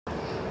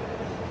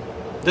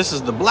This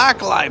is the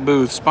Black Light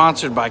booth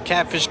sponsored by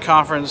Catfish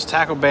Conference,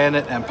 Tackle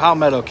Bandit, and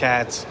Palmetto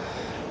Cats.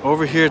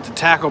 Over here at the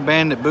Tackle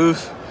Bandit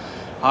booth,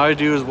 all you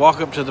do is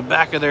walk up to the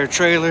back of their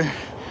trailer,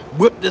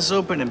 whip this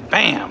open, and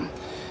bam,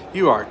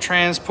 you are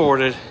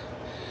transported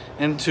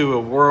into a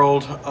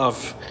world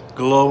of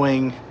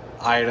glowing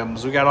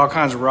items. We got all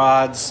kinds of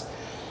rods,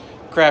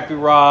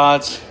 crappie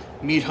rods,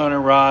 meat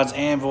hunter rods,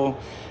 anvil,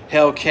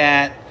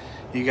 Hellcat.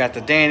 You got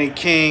the Danny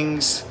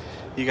Kings,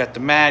 you got the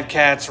Mad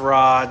Cats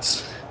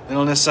rods. Then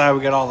on this side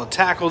we got all the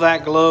tackle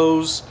that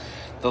glows,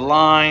 the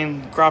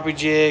line, crappie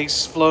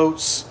jigs,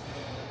 floats,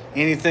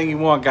 anything you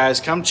want,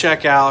 guys. Come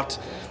check out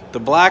the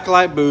Black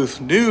Light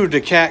booth, new to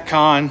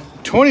CatCon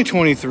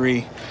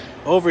 2023,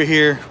 over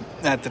here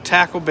at the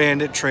Tackle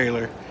Bandit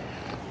trailer.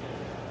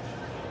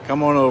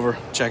 Come on over,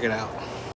 check it out.